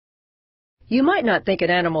You might not think an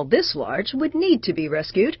animal this large would need to be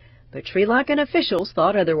rescued, but Sri Lankan officials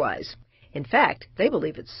thought otherwise. In fact, they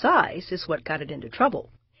believe its size is what got it into trouble.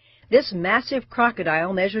 This massive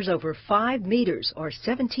crocodile measures over 5 meters or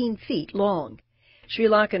 17 feet long. Sri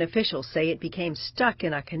Lankan officials say it became stuck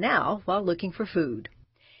in a canal while looking for food.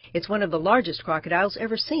 It's one of the largest crocodiles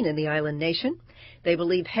ever seen in the island nation. They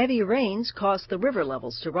believe heavy rains caused the river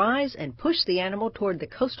levels to rise and push the animal toward the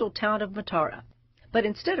coastal town of Matara. But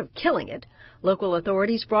instead of killing it, local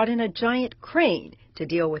authorities brought in a giant crane to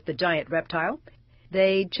deal with the giant reptile.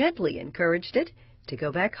 They gently encouraged it to go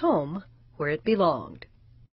back home where it belonged.